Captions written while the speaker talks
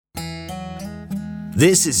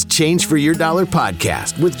This is Change for Your Dollar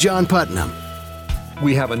podcast with John Putnam.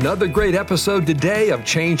 We have another great episode today of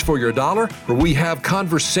Change for Your Dollar, where we have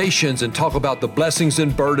conversations and talk about the blessings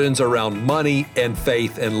and burdens around money and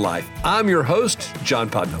faith and life. I'm your host, John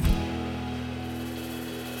Putnam.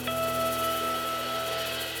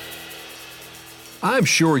 I'm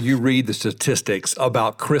sure you read the statistics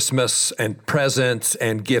about Christmas and presents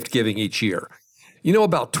and gift giving each year. You know,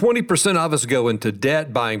 about 20% of us go into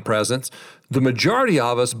debt buying presents. The majority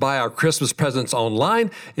of us buy our Christmas presents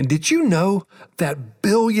online. And did you know that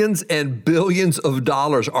billions and billions of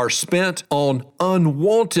dollars are spent on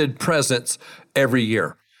unwanted presents every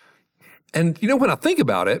year? And you know, when I think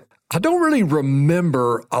about it, I don't really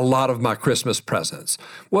remember a lot of my Christmas presents.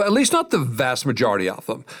 Well, at least not the vast majority of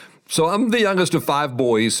them. So I'm the youngest of 5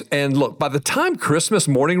 boys, and look, by the time Christmas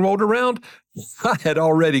morning rolled around, I had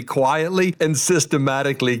already quietly and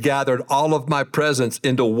systematically gathered all of my presents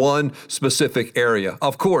into one specific area.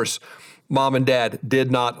 Of course, Mom and Dad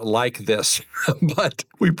did not like this, but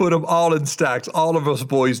we put them all in stacks. All of us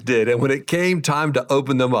boys did, and when it came time to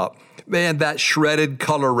open them up, man, that shredded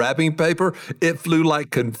color wrapping paper, it flew like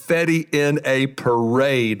confetti in a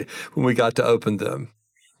parade when we got to open them.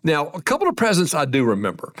 Now, a couple of presents I do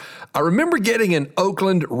remember. I remember getting an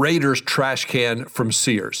Oakland Raiders trash can from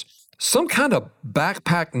Sears. Some kind of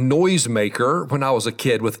backpack noisemaker when I was a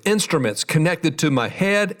kid with instruments connected to my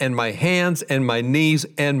head and my hands and my knees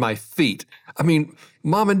and my feet. I mean,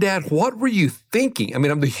 Mom and Dad, what were you thinking? I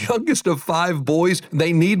mean, I'm the youngest of 5 boys.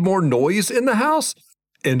 They need more noise in the house?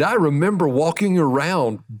 And I remember walking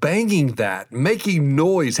around, banging that, making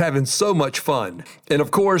noise, having so much fun. And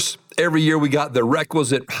of course, every year we got the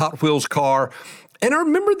requisite Hot Wheels car. And I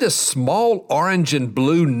remember this small orange and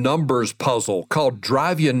blue numbers puzzle called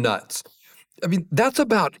Drive You Nuts. I mean, that's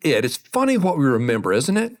about it. It's funny what we remember,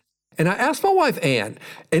 isn't it? And I asked my wife, Ann,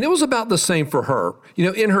 and it was about the same for her. You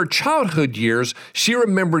know, in her childhood years, she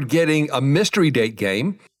remembered getting a mystery date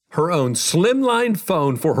game, her own slimline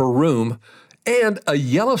phone for her room, and a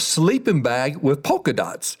yellow sleeping bag with polka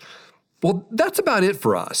dots. Well, that's about it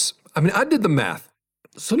for us. I mean, I did the math.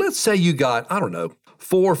 So let's say you got,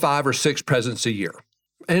 4, 5, or 6 presents a year,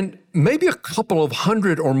 and maybe a couple of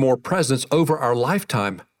hundred or more presents over our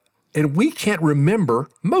lifetime, and we can't remember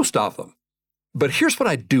most of them. But here's what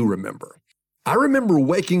I do remember. I remember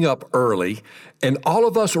waking up early and all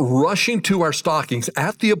of us rushing to our stockings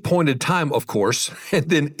at the appointed time, of course, and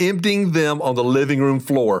then emptying them on the living room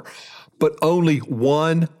floor. But only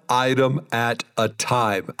one item at a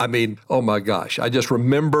time. I mean, oh my gosh, I just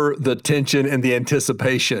remember the tension and the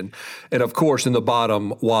anticipation. And of course, in the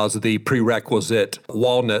bottom was the prerequisite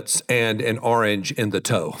walnuts and an orange in the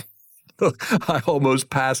toe. I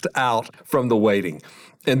almost passed out from the waiting.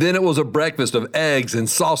 And then it was a breakfast of eggs and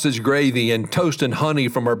sausage gravy and toast and honey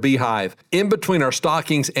from our beehive in between our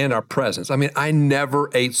stockings and our presents. I mean, I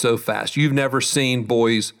never ate so fast. You've never seen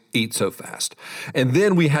boys eat so fast. And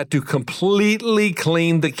then we had to completely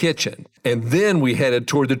clean the kitchen. And then we headed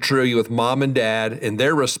toward the tree with Mom and Dad in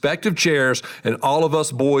their respective chairs and all of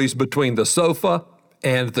us boys between the sofa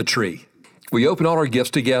and the tree. We opened all our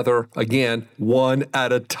gifts together, again, one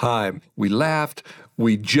at a time. We laughed,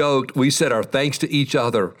 we joked, we said our thanks to each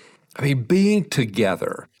other. I mean, being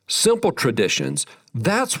together, simple traditions,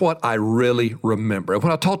 that's what I really remember. And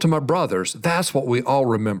when I talk to my brothers, that's what we all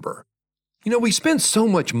remember. You know, we spend so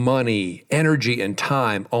much money, energy, and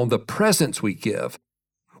time on the presents we give,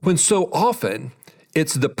 when so often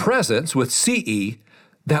it's the presents with CE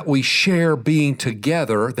that we share being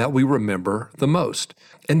together that we remember the most.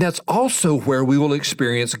 And that's also where we will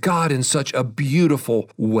experience God in such a beautiful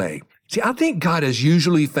way. See, I think God is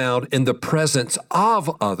usually found in the presence of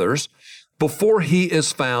others before he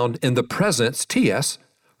is found in the presence, TS,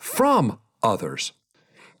 from others.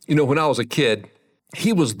 You know, when I was a kid,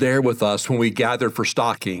 he was there with us when we gathered for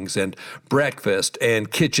stockings and breakfast and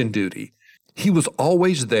kitchen duty. He was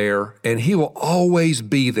always there, and he will always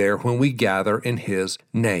be there when we gather in his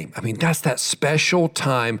name. I mean, that's that special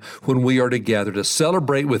time when we are together to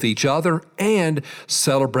celebrate with each other and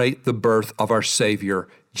celebrate the birth of our Savior,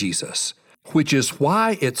 Jesus. Which is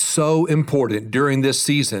why it's so important during this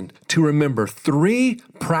season to remember 3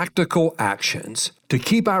 practical actions to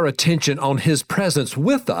keep our attention on his presence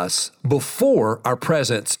with us before our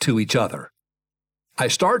presence to each other. I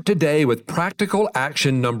start today with practical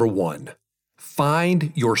action number 1.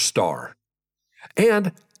 Find your star.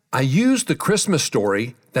 And I use the Christmas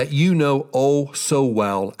story that you know oh so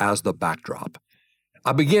well as the backdrop.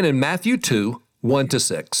 I begin in Matthew 2,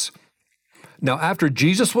 1-6. Now, after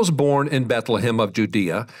Jesus was born in Bethlehem of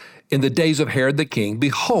Judea, in the days of Herod the king,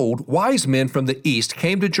 behold, wise men from the east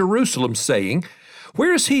came to Jerusalem, saying,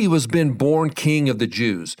 Where is he who has been born King of the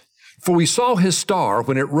Jews? For we saw his star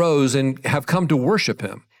when it rose and have come to worship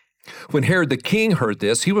him." When Herod the king heard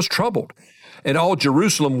this, he was troubled, and all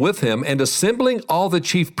Jerusalem with him, and assembling all the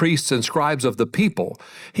chief priests and scribes of the people,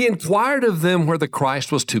 he inquired of them where the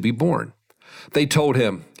Christ was to be born. They told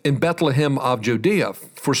him, "In Bethlehem of Judea,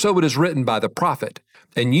 for so it is written by the prophet,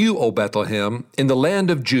 'And you, O Bethlehem, in the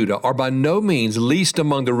land of Judah, are by no means least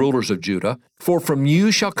among the rulers of Judah, for from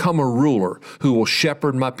you shall come a ruler who will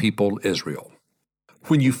shepherd my people Israel.'"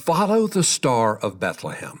 When you follow the star of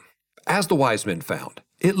Bethlehem, as the wise men found,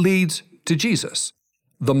 it leads to Jesus.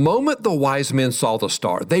 The moment the wise men saw the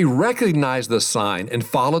star, they recognized the sign and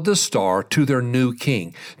followed the star to their new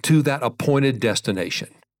king, to that appointed destination.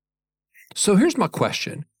 So here's my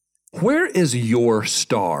question. Where is your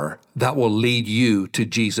star that will lead you to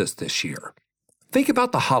Jesus this year? Think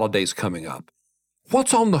about the holidays coming up.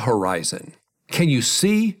 What's on the horizon? Can you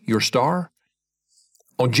see your star?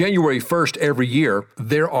 On January 1st every year,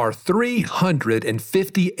 there are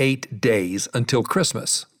 358 days until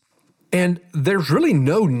Christmas. And there's really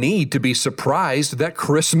no need to be surprised that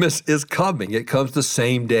Christmas is coming. It comes the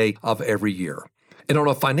same day of every year. And on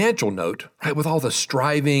a financial note, right, with all the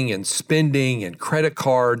striving and spending and credit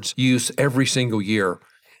cards use every single year,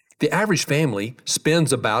 the average family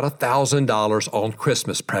spends about $1,000 on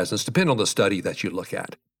Christmas presents, depending on the study that you look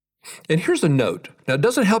at. And here's a note. Now, it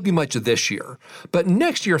doesn't help you much this year, but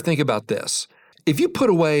next year, think about this. If you put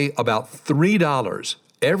away about $3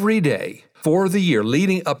 every day for the year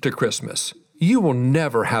leading up to Christmas, you will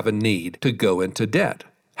never have a need to go into debt.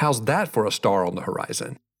 How's that for a star on the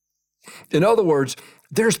horizon? In other words,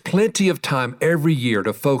 there's plenty of time every year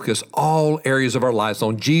to focus all areas of our lives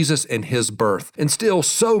on Jesus and his birth. And still,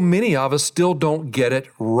 so many of us still don't get it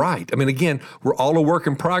right. I mean, again, we're all a work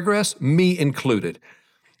in progress, me included.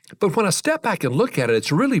 But when I step back and look at it,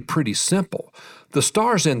 it's really pretty simple. The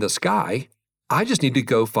star's in the sky. I just need to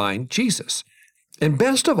go find Jesus. And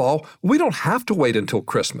best of all, we don't have to wait until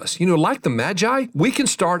Christmas. Like the Magi, we can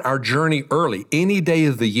start our journey early, any day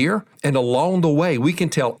of the year, and along the way, we can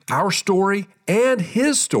tell our story and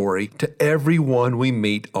his story to everyone we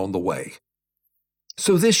meet on the way.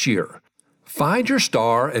 So this year, find your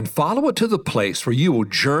star and follow it to the place where you will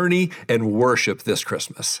journey and worship this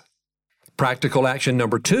Christmas. Practical action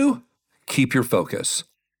number 2, keep your focus.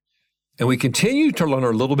 And we continue to learn a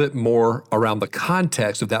little bit more around the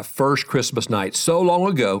context of that first Christmas night so long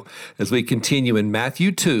ago as we continue in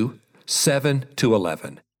Matthew 2, 7 to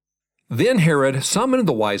 11. Then Herod summoned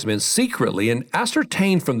the wise men secretly and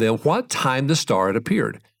ascertained from them what time the star had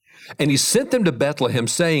appeared. And he sent them to Bethlehem,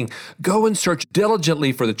 saying, "Go and search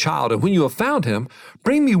diligently for the child, and when you have found him,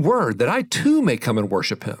 bring me word that I too may come and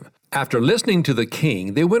worship him." After listening to the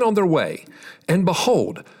king, they went on their way. And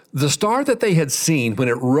behold, the star that they had seen when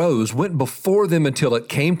it rose went before them until it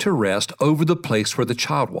came to rest over the place where the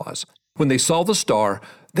child was. When they saw the star,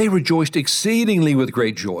 they rejoiced exceedingly with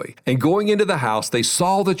great joy. And going into the house, they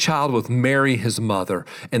saw the child with Mary his mother,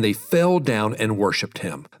 and they fell down and worshipped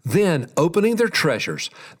him. Then, opening their treasures,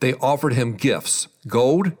 they offered him gifts,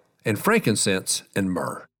 gold and frankincense and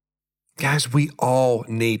myrrh. Guys, we all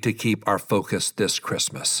need to keep our focus this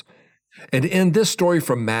Christmas. And in this story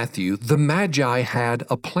from Matthew, the Magi had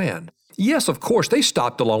a plan. Yes, of course, they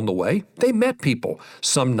stopped along the way. They met people,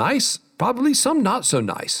 some nice, probably some not so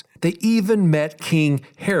nice. They even met King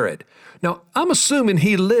Herod. Now, I'm assuming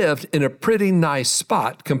he lived in a pretty nice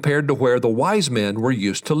spot compared to where the wise men were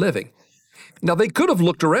used to living. Now, they could have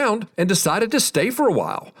looked around and decided to stay for a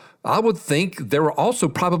while. I would think there were also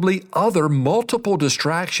probably other multiple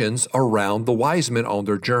distractions around the wise men on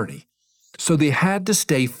their journey. So they had to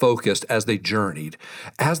stay focused as they journeyed,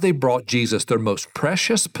 as they brought Jesus their most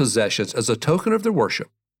precious possessions as a token of their worship.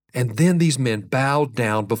 And then these men bowed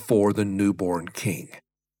down before the newborn king.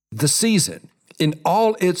 The season, in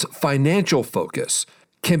all its financial focus,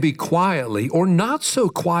 can be quietly or not so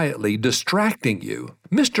quietly distracting you,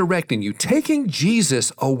 misdirecting you, taking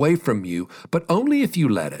Jesus away from you, but only if you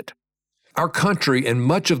let it. Our country and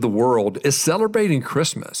much of the world is celebrating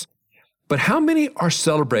Christmas. But how many are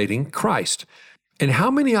celebrating Christ? And how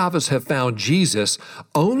many of us have found Jesus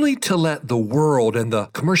only to let the world and the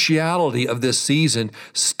commerciality of this season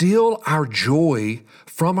steal our joy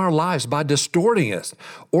from our lives by distorting us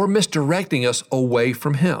or misdirecting us away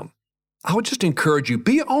from Him? I would just encourage you,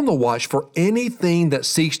 be on the watch for anything that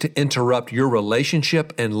seeks to interrupt your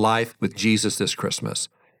relationship and life with Jesus this Christmas.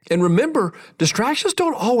 And remember, distractions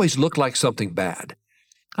don't always look like something bad.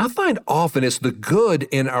 I find often it's the good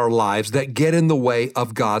in our lives that get in the way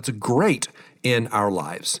of God's great in our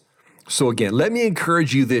lives. So again, let me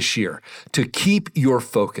encourage you this year to keep your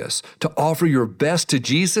focus, to offer your best to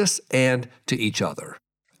Jesus and to each other.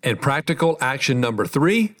 And practical action number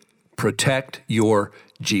 3, protect your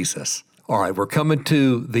Jesus. All right, we're coming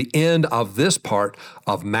to the end of this part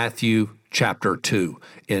of Matthew chapter 2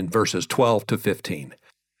 in verses 12 to 15.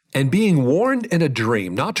 And being warned in a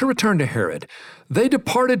dream not to return to Herod, they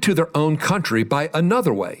departed to their own country by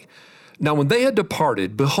another way. Now when they had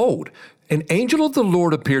departed, behold, an angel of the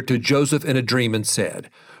Lord appeared to Joseph in a dream and said,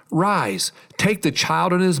 Rise, take the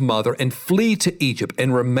child and his mother and flee to Egypt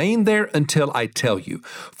and remain there until I tell you,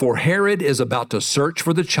 for Herod is about to search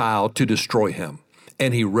for the child to destroy him.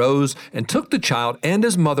 And he rose and took the child and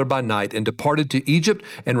his mother by night and departed to Egypt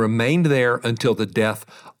and remained there until the death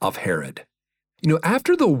of Herod.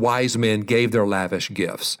 After the wise men gave their lavish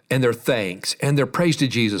gifts and their thanks and their praise to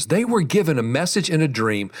Jesus, they were given a message in a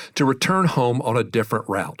dream to return home on a different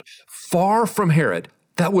route, far from Herod,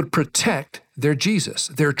 that would protect their Jesus,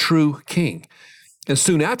 their true king. And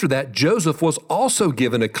soon after that, Joseph was also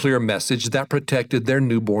given a clear message that protected their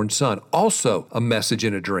newborn son, also a message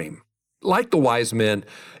in a dream. Like the wise men,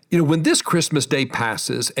 when this Christmas day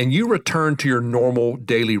passes and you return to your normal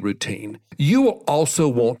daily routine, you will also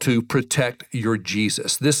want to protect your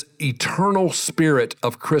Jesus, this eternal spirit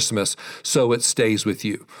of Christmas, so it stays with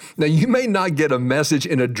you. Now, you may not get a message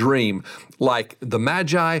in a dream like the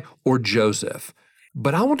Magi or Joseph,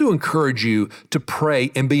 but I want to encourage you to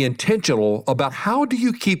pray and be intentional about how do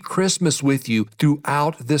you keep Christmas with you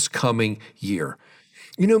throughout this coming year.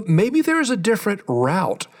 Maybe there's a different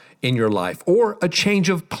route in your life or a change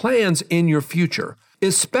of plans in your future,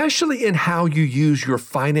 especially in how you use your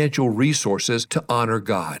financial resources to honor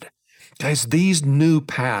God. Guys, these new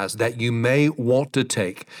paths that you may want to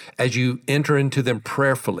take as you enter into them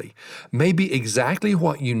prayerfully may be exactly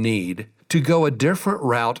what you need to go a different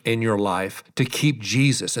route in your life to keep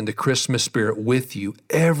Jesus and the Christmas spirit with you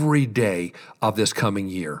every day of this coming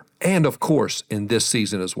year, and of course, in this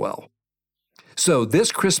season as well. So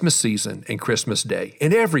this Christmas season and Christmas Day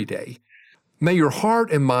and every day, may your heart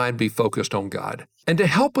and mind be focused on God. And to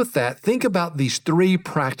help with that, think about these 3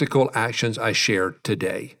 practical actions I shared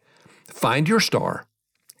today. Find your star,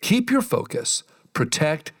 keep your focus,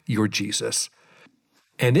 protect your Jesus.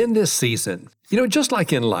 And in this season, just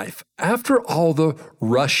like in life, after all the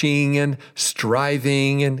rushing and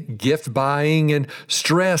striving and gift buying and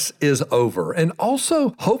stress is over, and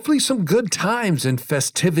also hopefully some good times and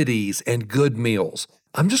festivities and good meals,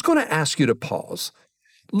 I'm just going to ask you to pause,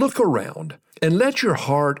 look around, and let your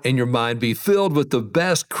heart and your mind be filled with the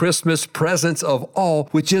best Christmas presents of all,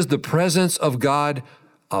 which is the presence of God,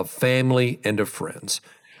 of family, and of friends.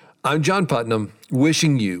 I'm John Putnam,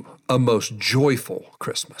 wishing you a most joyful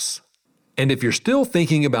Christmas. And if you're still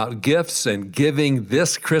thinking about gifts and giving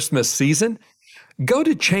this Christmas season, go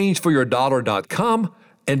to changeforyourdollar.com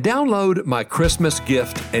and download my Christmas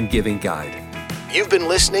gift and giving guide. You've been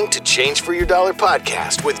listening to Change for Your Dollar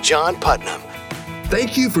podcast with John Putnam.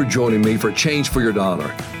 Thank you for joining me for Change for Your Dollar,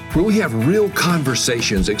 where we have real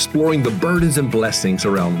conversations exploring the burdens and blessings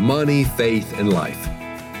around money, faith, and life.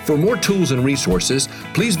 For more tools and resources,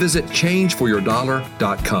 please visit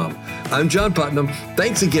changeforyourdollar.com. I'm John Putnam.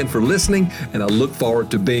 Thanks again for listening, and I look forward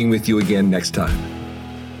to being with you again next time.